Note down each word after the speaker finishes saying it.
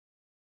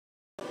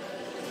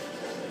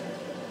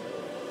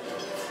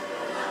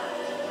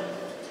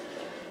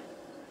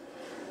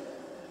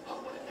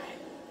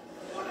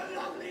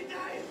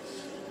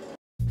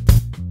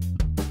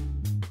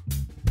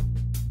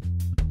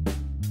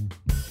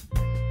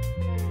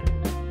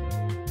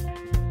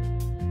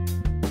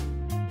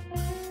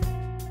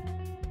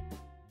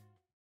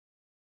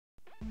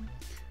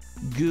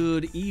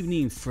Good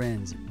evening,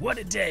 friends. What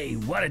a day,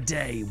 what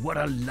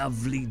a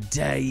lovely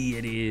day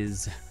it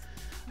is.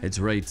 It's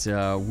right,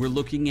 we're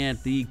looking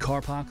at the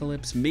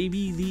carpocalypse,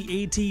 maybe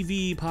the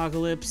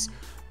ATVpocalypse,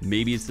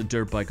 maybe it's the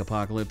dirt bike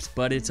apocalypse,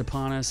 but it's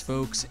upon us,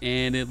 folks,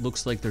 and it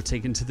looks like they're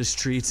taking to the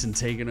streets and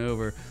taking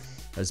over,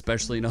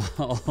 especially in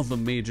all the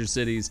major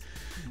cities.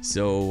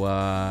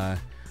 So,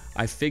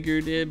 I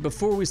figured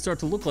before we start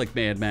to look like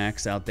Mad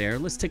Max out there,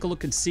 let's take a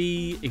look and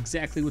see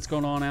exactly what's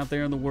going on out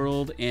there in the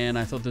world. And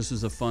I thought this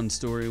was a fun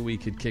story we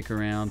could kick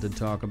around and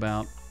talk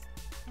about,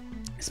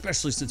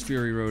 especially since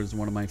Fury Road is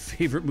one of my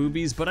favorite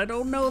movies, but I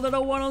don't know that I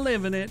want to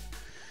live in it.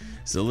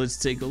 So let's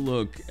take a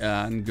look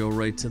and go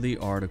right to the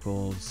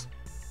articles.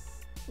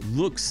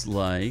 Looks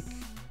like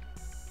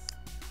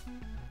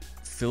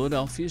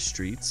Philadelphia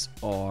streets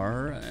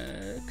are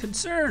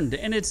concerned,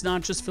 and it's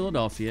not just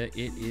Philadelphia,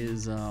 it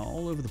is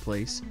all over the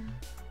place.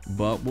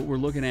 But what we're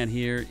looking at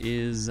here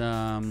is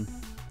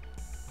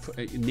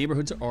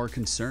neighborhoods are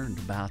concerned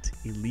about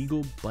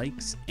illegal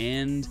bikes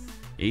and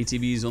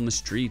ATVs on the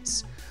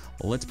streets.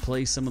 Well, let's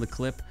play some of the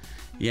clip.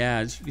 Yeah,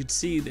 as you can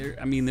see, they're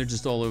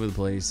just all over the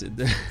place.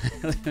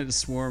 They're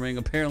swarming.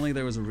 Apparently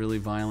there was a really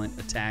violent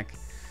attack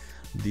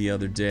the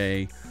other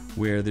day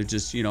where they're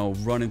just, you know,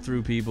 running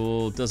through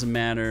people. It doesn't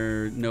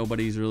matter.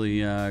 Nobody's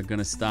really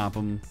gonna stop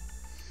them.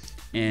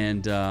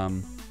 And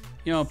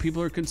you know,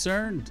 people are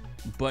concerned,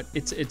 but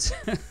it's it's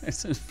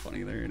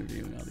funny they're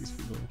interviewing all these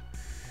people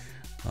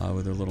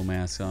with their little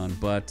masks on.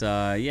 But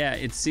yeah,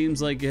 it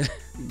seems like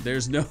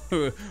there's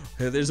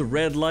a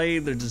red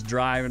light. They're just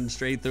driving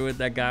straight through it.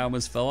 That guy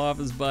almost fell off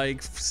his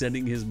bike,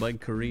 sending his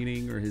bike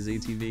careening, or his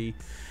ATV.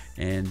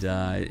 And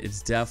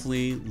it's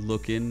definitely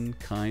looking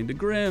kind of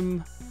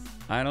grim.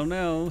 I don't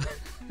know.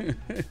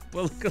 But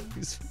look at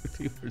these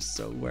people are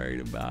so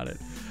worried about it.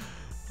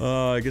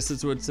 I guess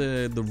that's what's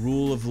the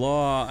rule of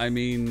law. I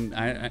mean,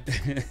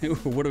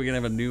 what are we gonna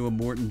have, a new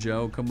Immortan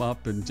Joe come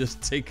up and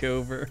just take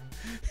over?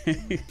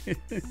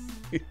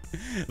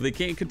 They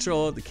can't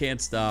control it. They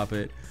can't stop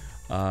it.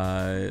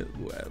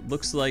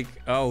 Looks like,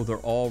 oh, they're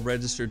all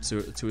registered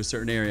to a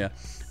certain area.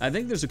 I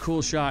think there's a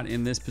cool shot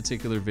in this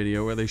particular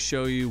video where they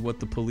show you what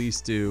the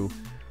police do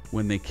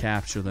when they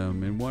capture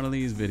them. In one of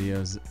these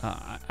videos,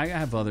 I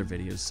have other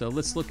videos, so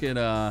let's look at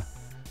a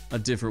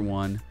different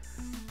one.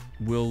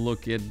 We'll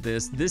look at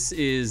this. This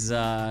is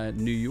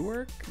New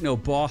York? No,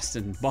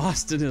 Boston.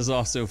 Boston is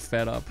also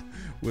fed up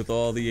with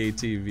all the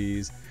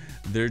ATVs.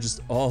 They're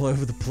just all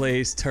over the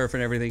place, turfing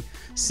everything.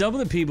 Some of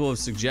the people have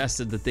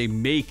suggested that they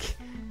make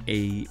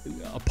a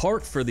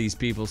park for these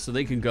people so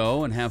they can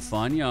go and have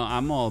fun. You know,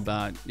 I'm all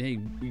about, hey,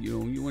 you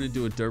know, you want to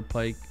do a dirt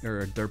bike or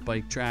a dirt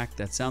bike track?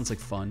 That sounds like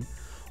fun.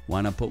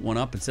 Why not put one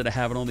up instead of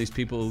having all these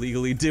people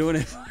illegally doing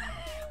it?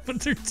 But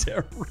they're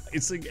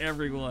terrorizing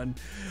everyone.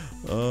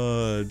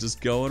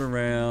 Just going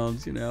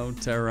around, you know,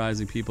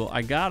 terrorizing people.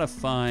 I gotta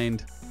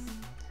find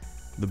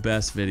the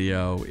best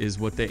video is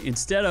what they,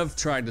 instead of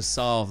trying to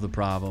solve the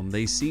problem,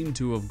 they seem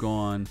to have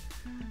gone,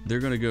 they're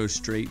gonna go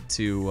straight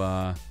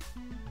to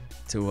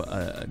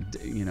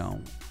you know,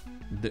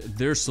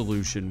 their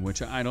solution,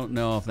 which I don't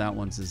know if that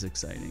one's as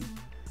exciting.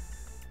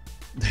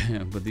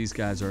 But these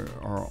guys are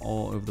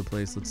all over the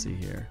place. Let's see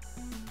here.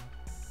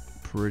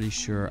 Pretty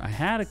sure I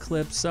had a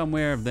clip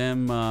somewhere of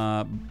them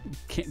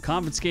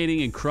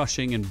confiscating and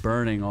crushing and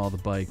burning all the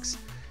bikes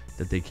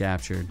that they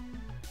captured.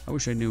 I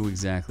wish I knew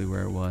exactly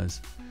where it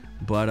was.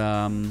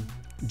 But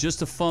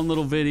just a fun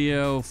little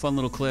video, fun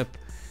little clip.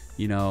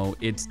 You know,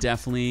 it's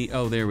definitely,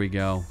 oh, there we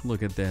go.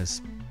 Look at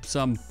this.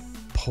 Some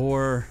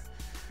poor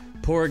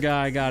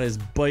guy got his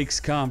bikes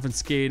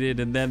confiscated,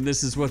 and then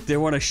this is what they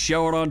want to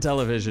show it on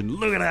television.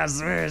 Look at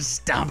us, we're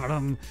stomping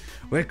them,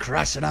 we're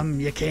crushing them,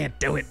 you can't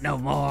do it no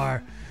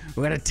more.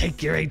 We're gonna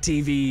take your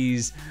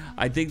ATVs.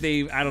 I think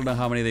I don't know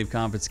how many they've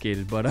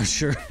confiscated, but I'm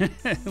sure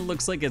it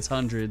looks like it's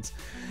hundreds.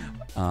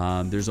 You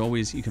can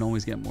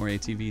always get more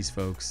ATVs,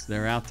 folks.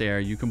 They're out there,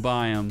 you can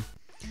buy them.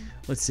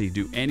 Let's see,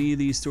 do any of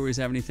these stories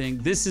have anything?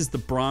 This is the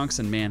Bronx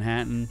and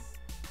Manhattan.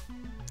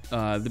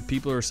 The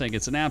people are saying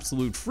it's an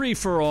absolute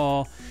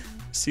free-for-all.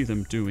 See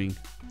them doing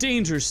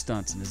dangerous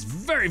stunts, and it's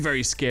very,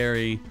 very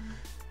scary.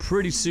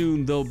 Pretty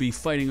soon they'll be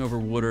fighting over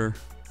water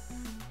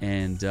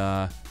and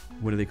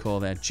what do they call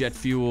that? Jet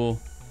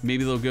fuel.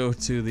 Maybe they'll go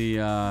to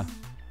the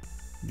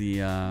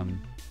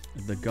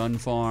gun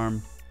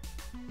farm,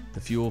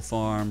 the fuel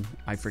farm.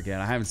 I forget.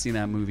 I haven't seen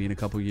that movie in a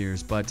couple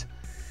years, but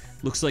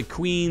looks like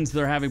Queens,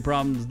 they're having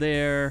problems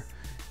there.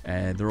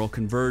 They're all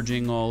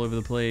converging all over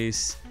the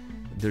place.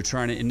 They're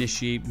trying to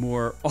initiate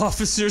more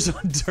officers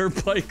on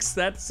dirt bikes.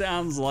 That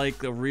sounds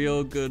like a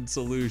real good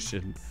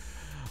solution.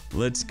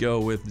 Let's go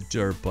with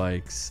dirt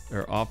bikes,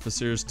 or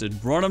officers to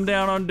run them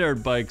down on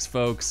dirt bikes,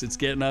 folks. It's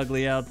getting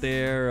ugly out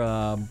there.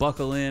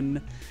 Buckle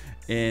in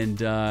and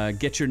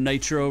get your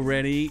nitro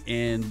ready.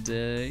 And,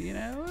 you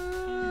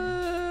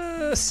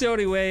know, so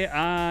anyway,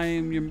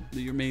 I'm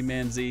your main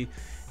man, Z,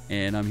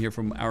 and I'm here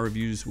from Our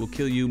Reviews Will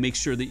Kill You. Make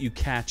sure that you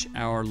catch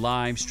our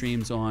live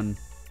streams on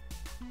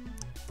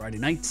Friday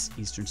nights,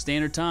 Eastern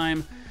Standard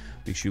Time.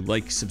 Make sure you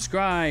like,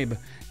 subscribe,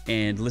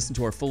 and listen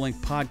to our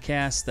full-length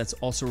podcast that's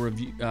also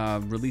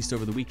released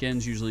over the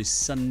weekends, usually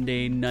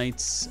Sunday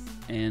nights,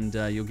 and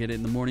you'll get it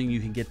in the morning. You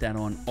can get that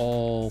on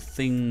all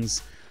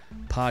things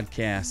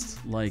podcast,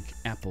 like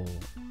Apple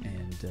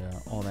and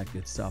all that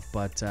good stuff.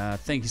 But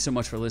thank you so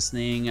much for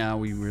listening.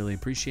 We really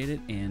appreciate it.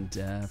 And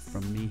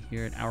from me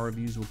here at Our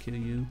Reviews Will Kill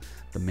You,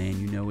 the man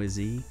you know is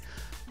E,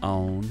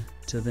 on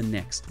to the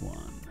next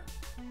one.